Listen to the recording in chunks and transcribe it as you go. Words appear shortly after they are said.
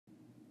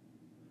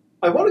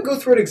I want to go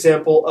through an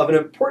example of an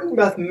important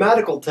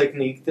mathematical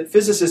technique that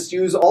physicists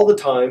use all the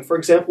time, for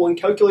example, when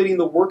calculating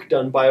the work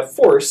done by a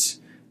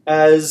force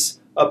as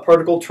a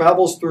particle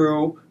travels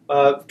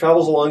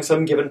along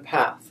some given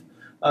path.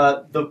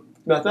 The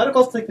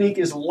mathematical technique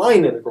is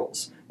line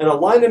integrals, and a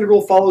line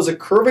integral follows a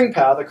curving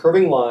path, a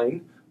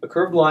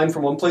curved line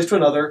from one place to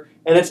another,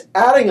 and it's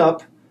adding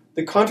up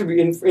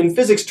the in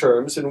physics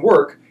terms, in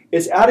work,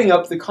 it's adding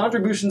up the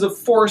contributions of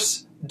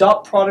force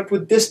dot product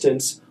with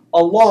distance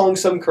along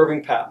some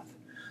curving path.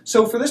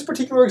 So for this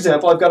particular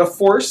example, I've got a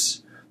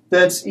force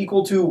that's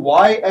equal to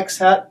yx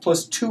hat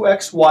plus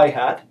 2xy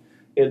hat.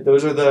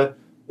 Those are the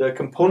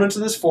components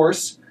of this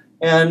force,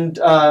 and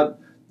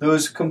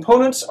those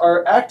components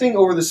are acting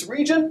over this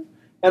region,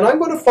 and I'm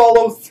going to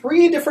follow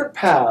three different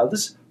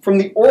paths from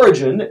the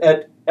origin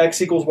at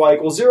x equals y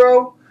equals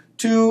 0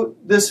 to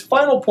this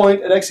final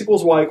point at x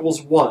equals y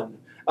equals 1.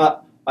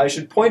 I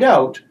should point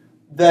out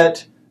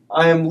that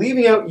I am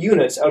leaving out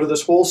units out of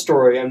this whole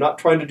story. I'm not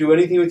trying to do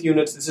anything with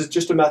units. This is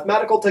just a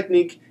mathematical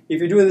technique. If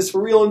you're doing this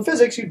for real in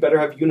physics, you'd better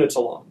have units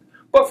along.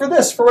 But for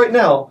right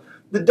now,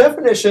 the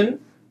definition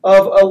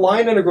of a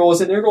line integral is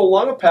an integral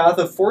along a path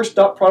of force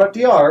dot product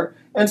dr,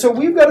 and so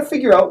we've got to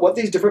figure out what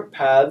these different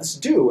paths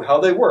do, how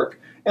they work.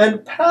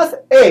 And path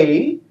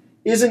A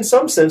is in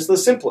some sense the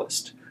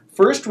simplest.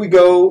 First we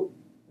go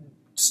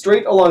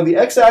straight along the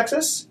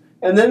x-axis,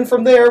 and then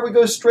from there we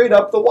go straight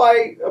up the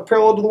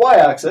parallel to the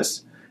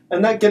y-axis,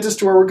 and that gets us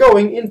to where we're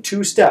going in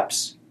 2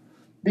 steps.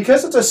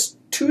 Because it's a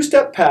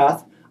 2-step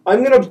path,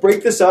 I'm going to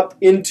break this up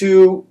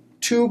into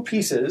 2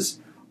 pieces.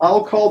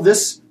 I'll call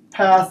this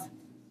path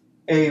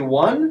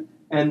A1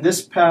 and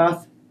this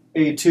path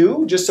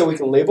A2, just so we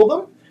can label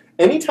them.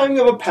 Anytime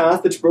you have a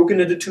path that's broken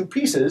into 2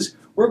 pieces,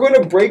 we're going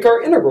to break our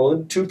integral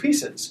into 2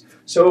 pieces.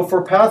 So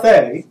for path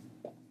A,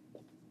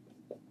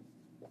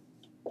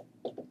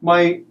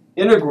 my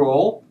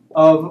integral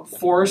of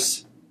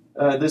force,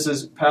 this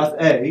is path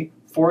A,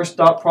 force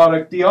dot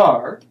product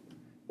dr,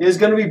 is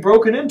going to be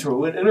broken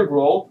into an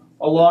integral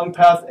along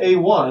path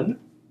A1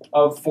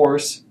 of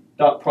force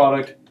dot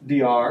product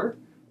dr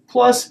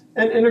plus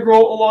an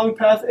integral along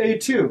path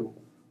A2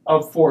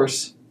 of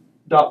force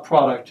dot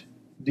product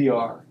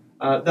dr.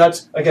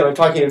 That's, again, I'm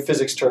talking in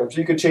physics terms.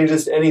 You could change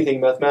this to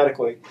anything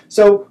mathematically.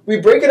 So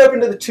we break it up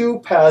into the 2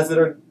 paths that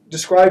are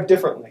described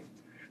differently.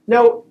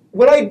 Now,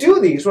 when I do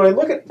these, when I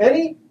look at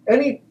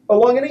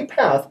along any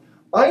path,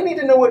 I need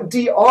to know what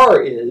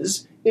dr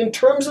is in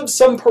terms of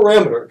some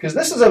parameter, because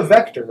this is a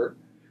vector.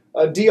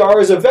 Dr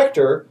is a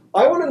vector.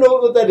 I want to know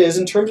what that is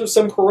in terms of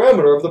some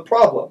parameter of the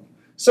problem.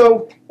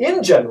 So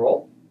in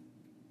general,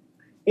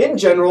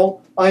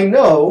 I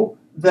know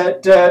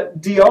that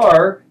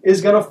dr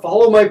is going to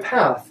follow my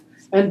path.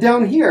 And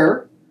down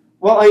here,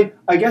 well,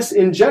 I guess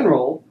in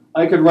general,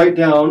 I could write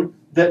down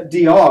that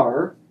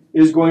dr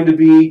is going to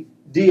be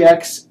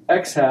dx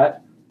x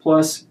hat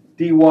plus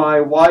dy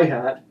y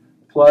hat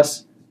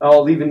plus,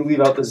 I'll even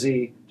leave out the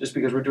z just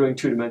because we're doing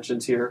 2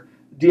 dimensions here,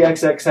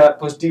 dx x hat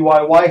plus dy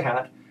y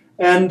hat.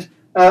 And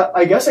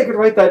I guess I could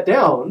write that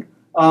down.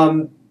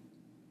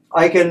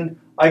 I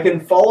can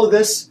follow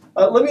this.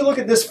 Let me look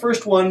at this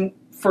first one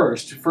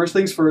first. First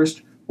things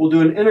first, we'll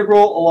do an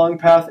integral along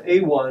path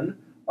A1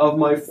 of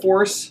my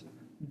force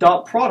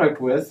dot product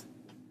with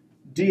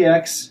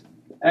dx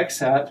x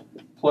hat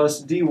plus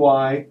dy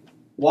y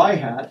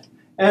hat.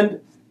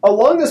 And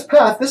along this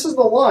path, this is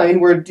the line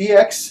where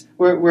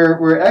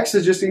where x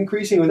is just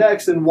increasing with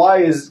x and y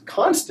is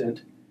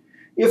constant.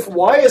 If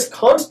y is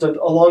constant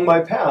along my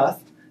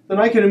path, then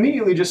I can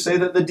immediately just say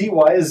that the dy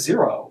is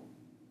 0.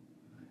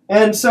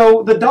 And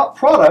so the dot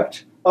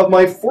product of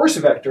my force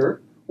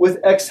vector with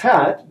x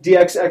hat,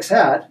 dx x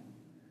hat,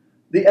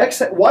 the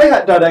y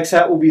hat dot x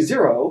hat will be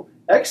 0,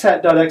 x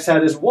hat dot x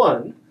hat is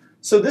 1.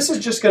 So this is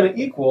just going to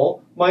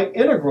equal my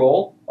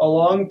integral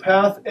along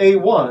path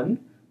A1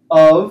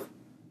 of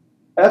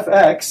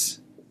fx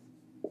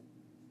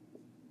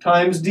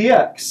times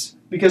dx,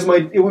 because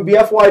it would be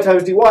fy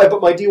times dy,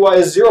 but my dy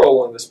is 0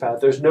 along this path.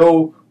 There's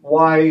no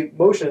y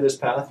motion in this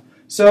path.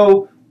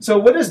 So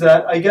what is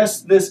that? I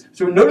guess this,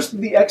 so notice that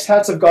the x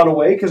hats have gone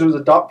away because it was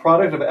a dot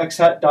product of x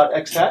hat dot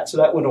x hat, so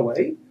that went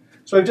away.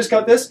 So I've just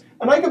got this,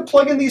 and I can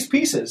plug in these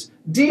pieces.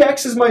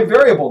 Dx is my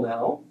variable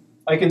now.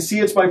 I can see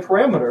it's my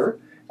parameter,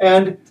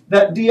 and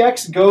that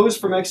dx goes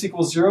from x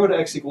equals 0 to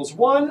x equals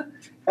 1.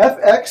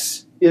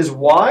 Fx is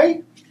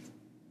y.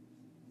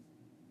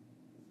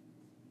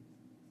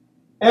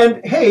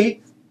 And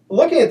hey,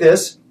 looking at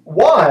this,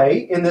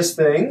 y in this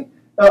thing,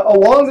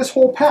 along this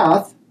whole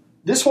path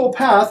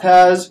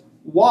has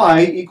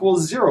y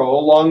equals 0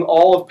 along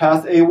all of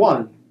path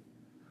A1.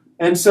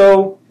 And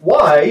so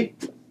y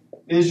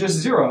is just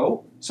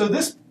 0. So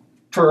this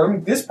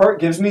part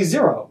gives me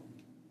 0.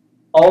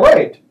 All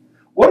right.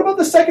 What about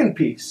the second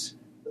piece?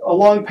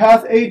 Along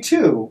path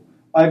A2,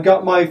 I've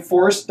got my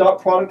force dot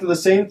product of the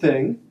same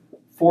thing,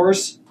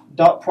 force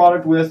dot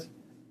product with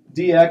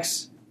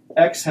dx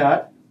x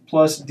hat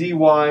plus dy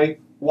y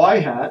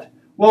hat.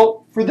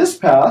 Well, for this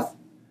path,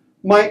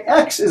 my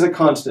x is a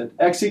constant.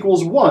 X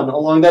equals 1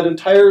 along that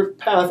entire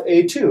path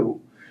A2.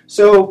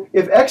 So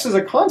if x is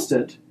a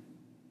constant,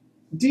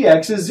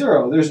 dx is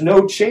 0. There's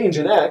no change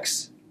in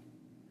x.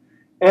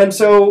 And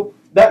so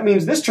that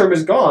means this term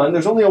is gone.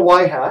 There's only a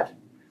y hat.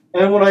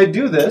 And when I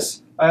do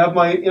this, I have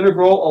my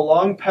integral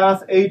along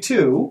path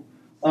A2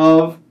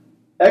 of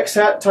x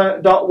hat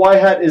dot y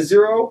hat is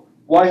 0,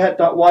 y hat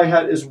dot y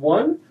hat is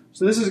 1.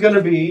 So this is going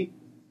to be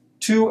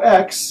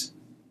 2x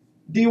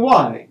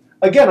dy.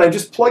 Again, I'm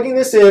just plugging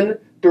this in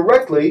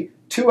directly.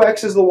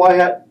 2x is the y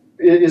hat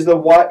is the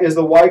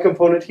y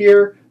component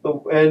here,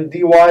 and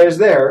dy is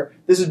there.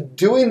 This is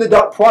doing the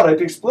dot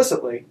product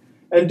explicitly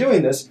and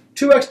doing this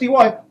 2x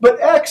dy. But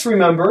x,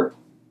 remember,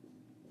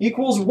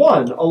 equals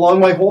 1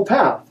 along my whole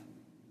path.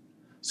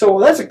 So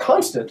that's a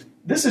constant.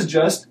 This is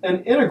just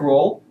an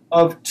integral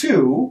of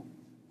 2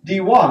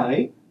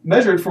 dy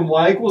measured from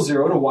y equals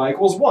 0 to y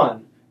equals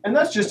 1. And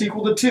that's just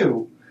equal to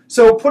 2.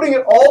 So putting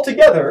it all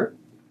together,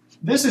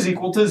 this is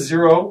equal to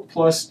 0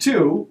 plus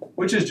 2,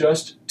 which is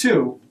just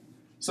 2.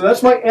 So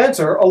that's my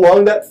answer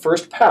along that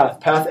first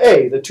path, path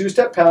A. The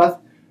two-step path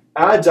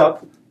adds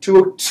up to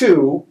a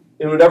 2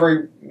 in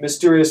whatever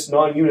mysterious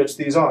non-units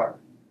these are.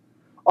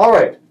 All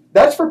right,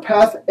 that's for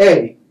path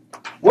A.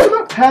 What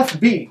about path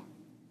B?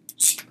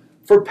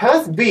 For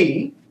path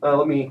B,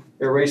 let me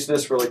erase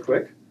this really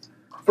quick.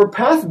 For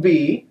path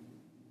B,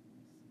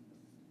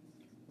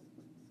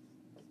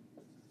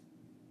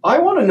 I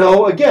want to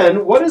know,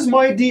 again, what is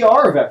my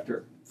dr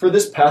vector for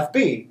this path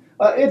B?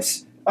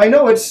 I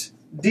know it's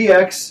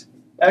dx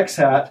x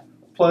hat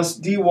plus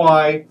dy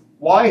y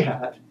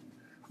hat,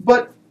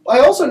 but I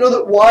also know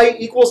that y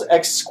equals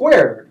x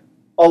squared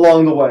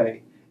along the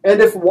way.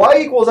 And if y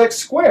equals x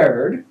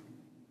squared,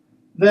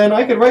 then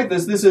I could write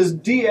this. This is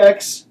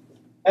dx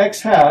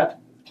x hat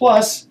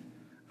plus,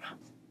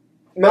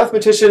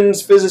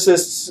 mathematicians,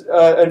 physicists,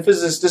 and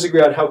physicists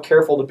disagree on how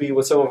careful to be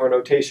with some of our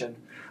notation.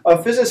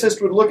 A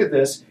physicist would look at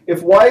this.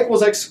 If y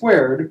equals x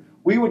squared,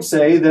 we would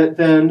say that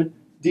then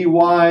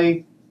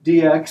dy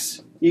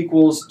dx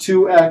equals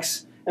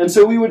 2x. And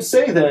so we would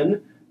say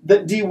then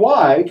that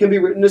dy can be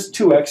written as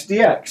 2x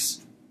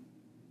dx.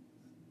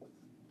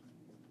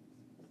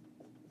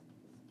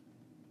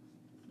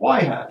 Y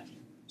hat.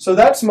 So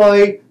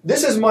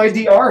this is my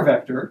dr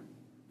vector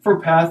for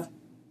path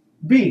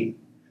B.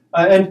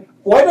 And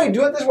why did I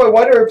do it this way?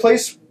 Why did I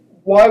replace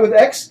y with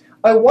x?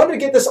 I wanted to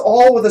get this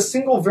all with a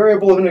single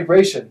variable of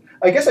integration.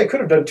 I guess I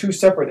could have done two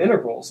separate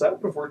integrals. That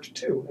would have worked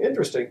too.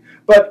 Interesting.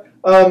 But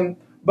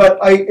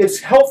it's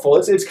helpful.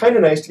 It's kind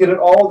of nice to get it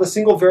all with a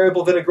single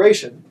variable of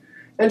integration.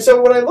 And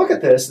so when I look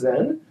at this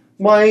then,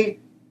 my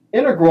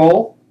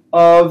integral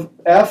of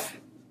f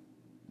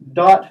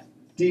dot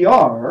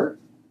dr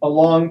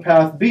along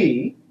path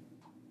B,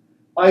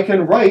 I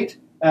can write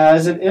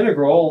as an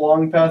integral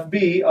along path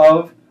B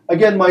of,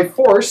 again, my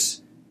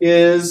force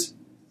is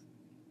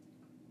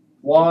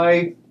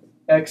y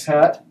x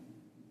hat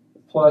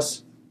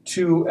plus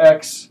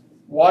 2x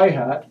y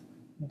hat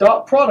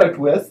dot product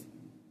with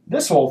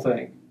this whole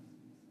thing,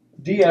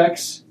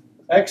 dx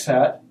x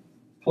hat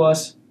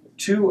plus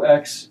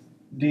 2x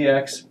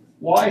dx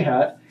y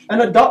hat,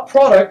 and a dot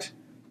product,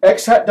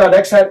 x hat dot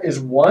x hat is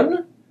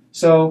 1,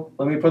 so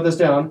let me put this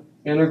down,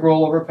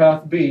 integral over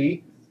path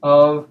B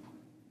of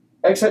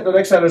x hat dot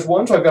x hat is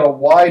 1, so I've got a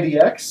y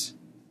dx,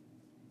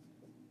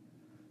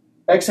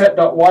 x hat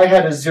dot y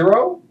hat is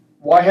 0,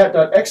 y hat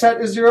dot x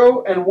hat is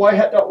 0, and y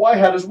hat dot y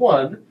hat is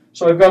 1.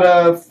 So I've got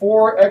a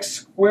 4x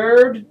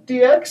squared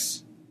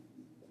dx.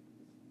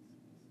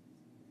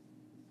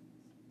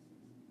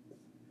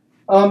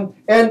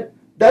 And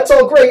that's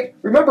all great.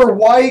 Remember,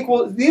 y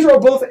equals, these are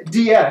both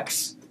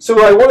dx.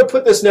 So I want to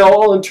put this now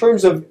all in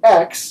terms of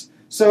x.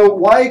 So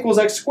y equals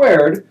x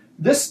squared.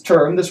 This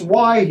term, this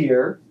y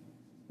here,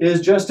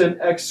 is just an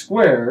x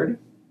squared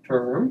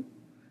term.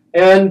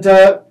 And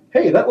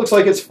hey, that looks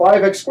like it's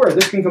 5x squared.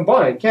 This can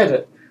combine, can't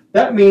it?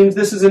 That means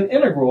this is an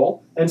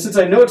integral, and since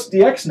I know it's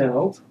dx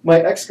now, my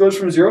x goes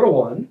from 0 to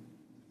 1,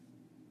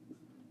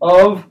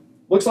 of,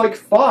 looks like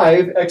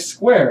 5x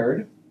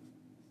squared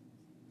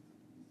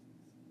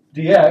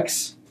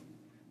dx,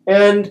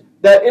 and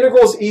that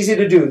integral is easy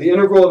to do. The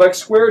integral of x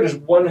squared is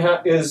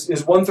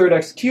 1/3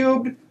 x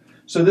cubed,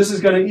 so this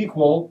is going to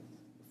equal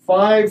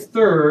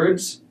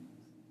 5/3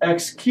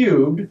 x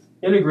cubed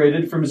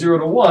integrated from 0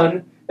 to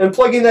 1, and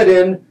plugging that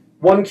in,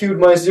 1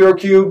 cubed minus 0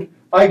 cubed,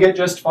 I get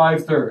just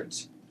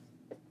 5/3.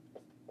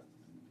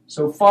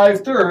 So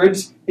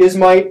 5/3 is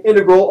my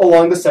integral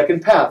along the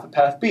second path,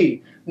 path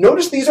B.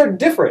 Notice these are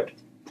different.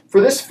 For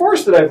this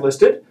force that I've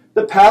listed,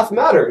 the path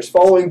matters.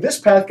 Following this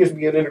path gives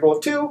me an integral of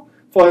 2.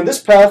 Following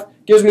this path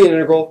gives me an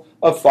integral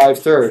of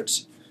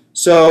 5/3.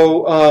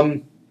 So,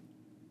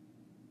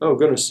 oh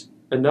goodness,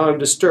 and now I'm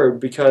disturbed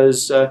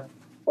because,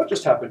 what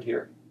just happened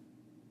here?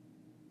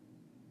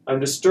 I'm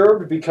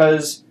disturbed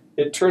because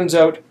it turns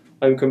out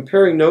I'm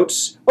comparing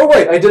notes. Oh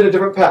right, I did a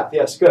different path.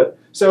 Yes, good.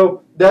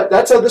 So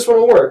that's how this one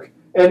will work.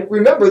 And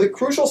remember, the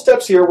crucial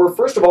steps here were,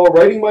 first of all,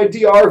 writing my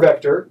dr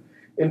vector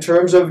in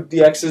terms of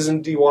dx's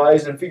and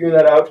dy's and figuring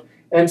that out.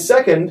 And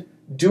second,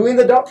 doing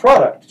the dot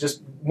product,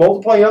 just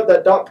multiplying out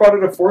that dot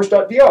product of force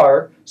dot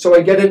dr so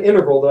I get an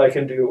integral that I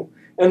can do.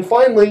 and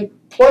finally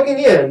plugging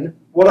in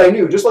what I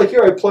knew. Just like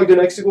here I plugged in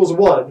x equals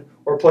 1,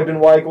 or plugged in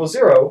y equals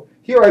 0,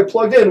 here I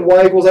plugged in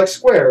y equals x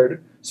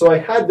squared, so I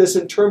had this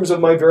in terms of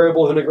my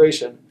variable of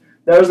integration.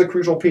 That was the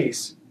crucial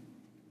piece.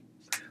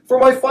 For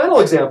my final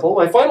example,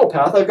 my final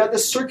path, I've got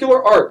this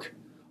circular arc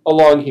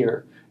along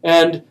here.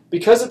 And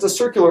because it's a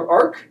circular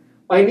arc,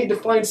 I need to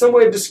find some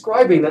way of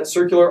describing that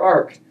circular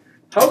arc.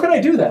 How can I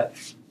do that?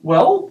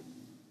 Well,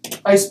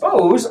 I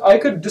suppose I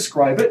could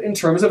describe it in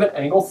terms of an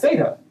angle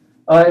theta.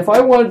 If I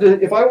wanted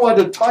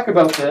to talk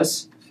about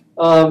this, if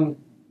I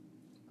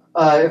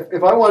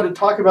wanted to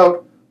talk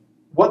about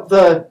what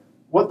the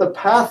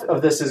path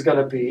of this is going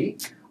to be,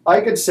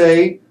 I could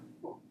say,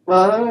 there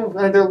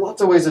are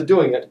lots of ways of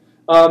doing it.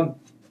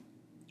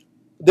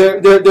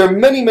 There are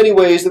many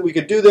ways that we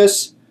could do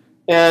this,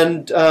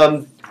 and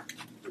I'm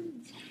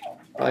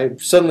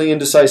suddenly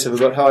indecisive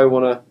about how I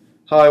want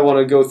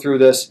to go through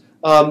this.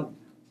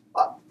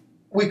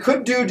 We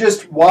could do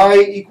just y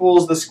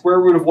equals the square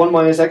root of 1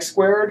 minus x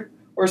squared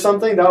or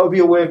something. That would be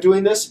a way of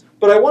doing this.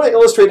 But I want to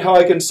illustrate how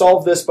I can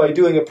solve this by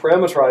doing a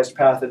parameterized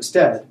path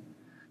instead.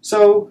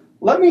 So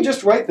let me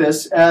just write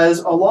this as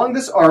along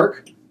this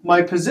arc,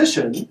 my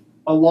position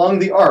along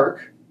the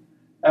arc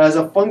as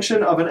a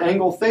function of an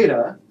angle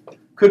theta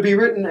could be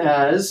written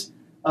as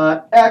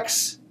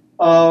x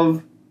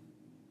of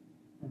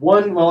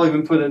 1, well, I'll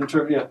even put it in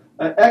terms,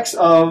 x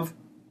of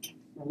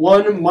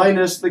 1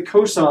 minus the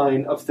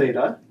cosine of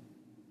theta.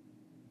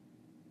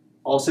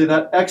 I'll say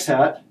that x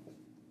hat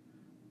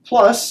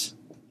plus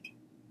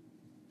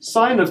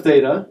sine of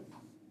theta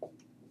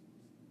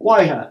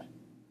y hat.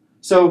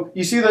 So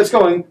you see that's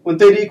going, when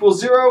theta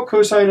equals 0,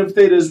 cosine of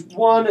theta is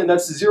 1, and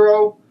that's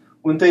 0.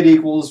 When theta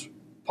equals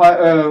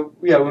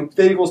when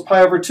theta equals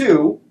pi over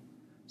 2,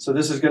 so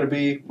this is going to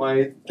be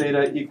my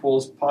theta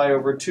equals pi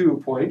over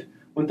 2 point.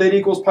 When theta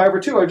equals pi over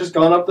 2, I've just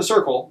gone up the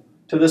circle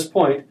to this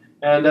point,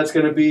 and that's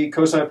going to be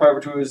cosine of pi over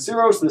 2 is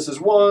 0, so this is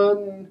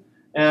 1,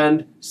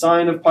 and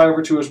sine of pi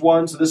over 2 is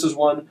 1, so this is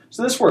 1.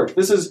 So this works.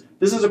 This is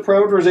a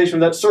parameterization of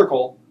that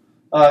circle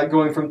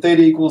going from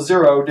theta equals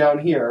 0 down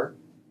here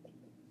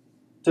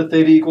to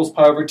theta equals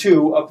pi over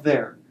 2 up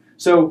there.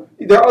 So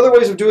there are other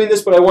ways of doing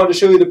this, but I wanted to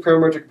show you the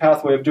parametric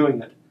pathway of doing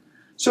it.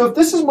 So if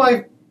this is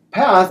my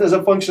path as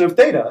a function of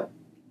theta,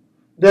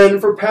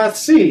 then for path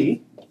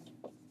C,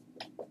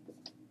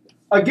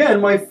 again,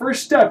 my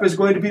first step is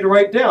going to be to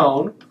write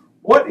down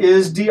what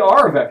is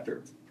dr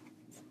vector.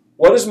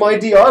 What is my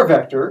dr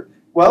vector?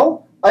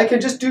 Well, I can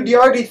just do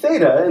dr d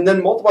theta and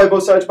then multiply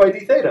both sides by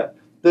d theta.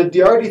 The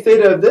dr d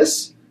theta of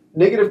this,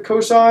 negative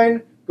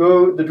cosine,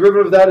 the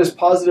derivative of that is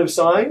positive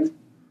sine.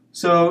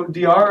 So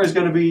dr is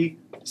going to be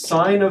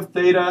sine of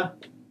theta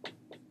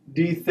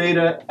d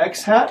theta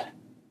x hat.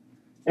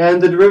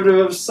 And the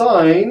derivative of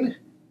sine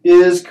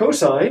is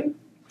cosine.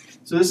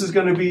 So this is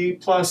going to be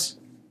plus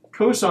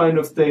cosine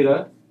of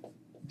theta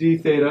d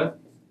theta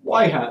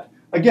y hat.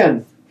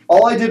 Again,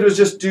 all I did was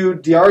just do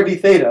dr d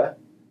theta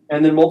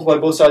and then multiply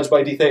both sides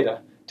by d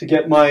theta to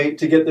get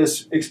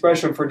this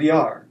expression for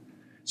dr.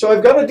 So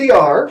I've got a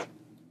dr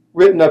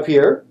written up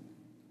here.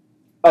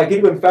 I can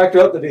even factor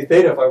out the d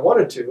theta if I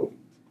wanted to.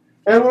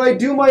 And when I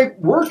do my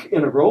work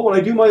integral, when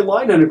I do my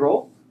line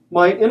integral,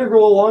 my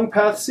integral along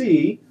path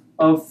C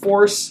of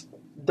force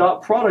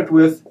dot product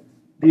with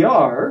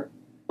dr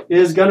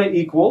is going to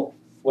equal,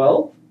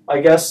 well,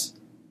 I guess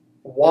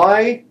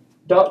y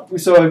dot,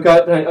 so I've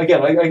got,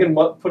 again, I can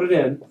put it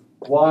in,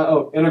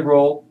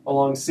 integral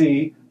along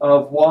C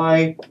of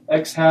y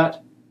x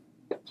hat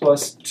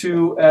plus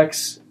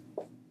 2x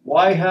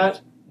y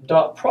hat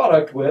dot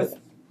product with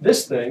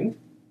this thing,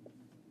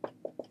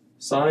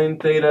 sine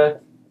theta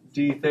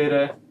d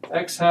theta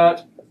x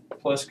hat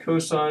plus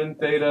cosine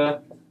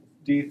theta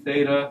d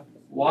theta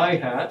y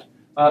hat.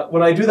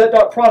 When I do that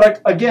dot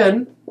product,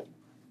 again,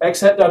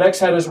 x hat dot x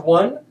hat is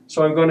 1,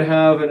 so I'm going to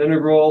have an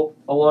integral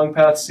along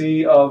path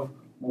C of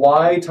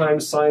y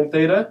times sine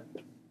theta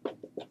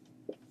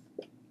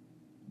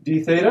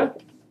d theta,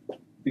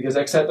 because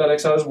x hat dot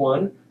x hat is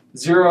 1.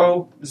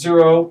 0,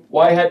 0,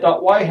 y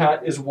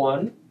hat is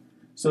 1.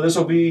 So this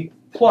will be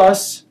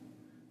plus,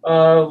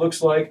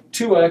 looks like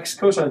 2x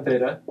cosine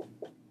theta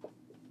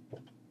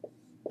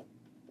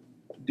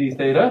d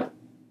theta.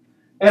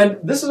 And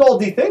this is all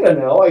d theta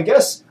now. I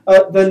guess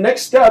the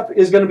next step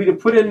is going to be to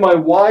put in my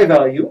y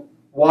value.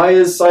 Y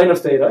is sine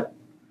of theta.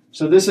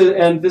 So this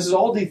is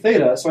all d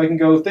theta. So I can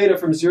go theta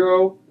from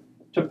 0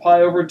 to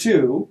pi over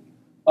 2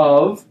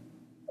 of,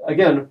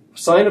 again,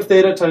 sine of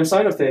theta times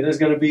sine of theta is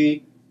going to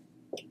be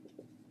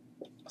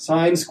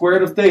sine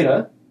squared of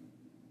theta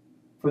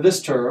for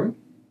this term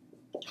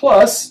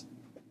plus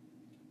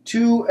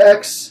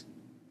 2x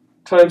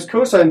times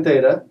cosine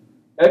theta.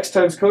 X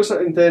times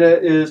cosine theta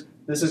is,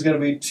 this is going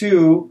to be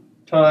 2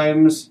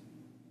 times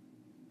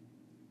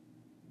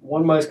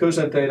 1 minus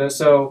cosine theta.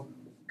 So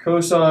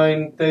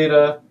cosine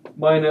theta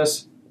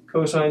minus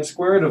cosine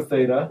squared of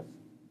theta.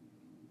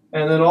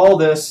 And then all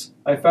this,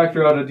 I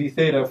factor out a d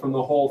theta from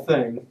the whole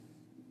thing.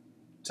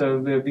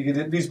 So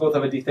these both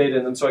have a d theta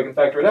in them, so I can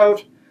factor it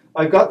out.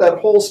 I've got that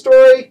whole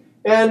story,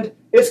 and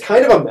it's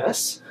kind of a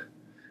mess.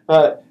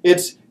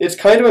 It's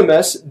kind of a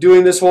mess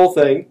doing this whole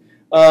thing,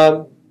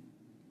 but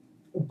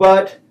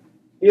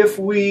if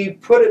we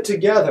put it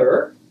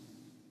together,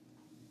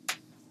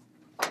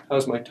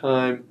 how's my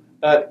time?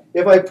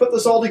 If I put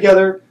this all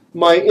together,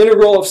 my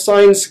integral of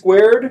sine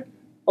squared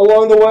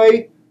along the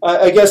way,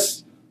 I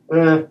guess,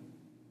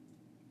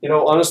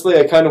 honestly,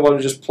 I kind of want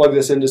to just plug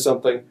this into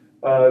something.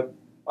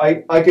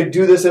 I could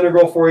do this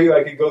integral for you.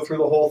 I could go through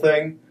the whole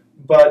thing,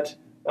 but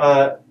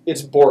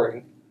it's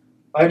boring.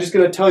 I'm just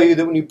going to tell you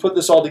that when you put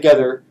this all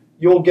together,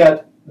 you'll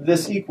get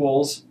this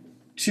equals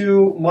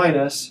 2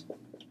 minus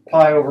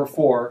pi over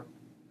 4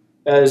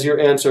 as your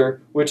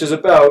answer, which is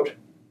about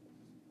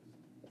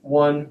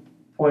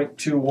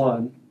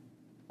 1.21.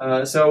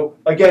 So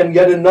again,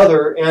 yet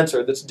another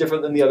answer that's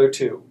different than the other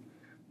two.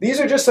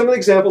 These are just some of the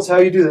examples how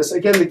you do this.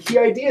 Again, the key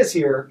ideas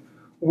here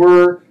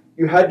were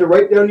you had to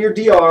write down your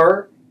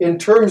dr in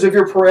terms of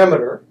your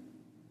parameter,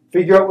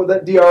 figure out what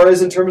that dr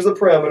is in terms of the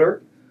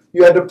parameter.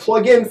 You had to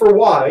plug in for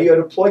y, you had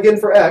to plug in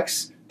for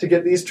x to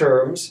get these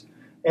terms,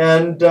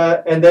 and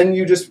then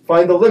you just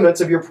find the limits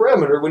of your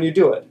parameter when you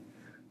do it.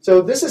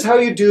 So this is how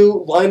you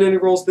do line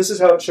integrals. This is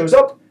how it shows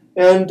up,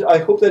 and I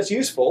hope that's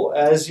useful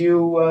as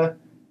you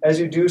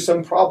do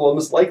some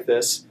problems like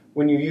this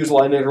when you use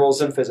line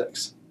integrals in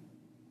physics.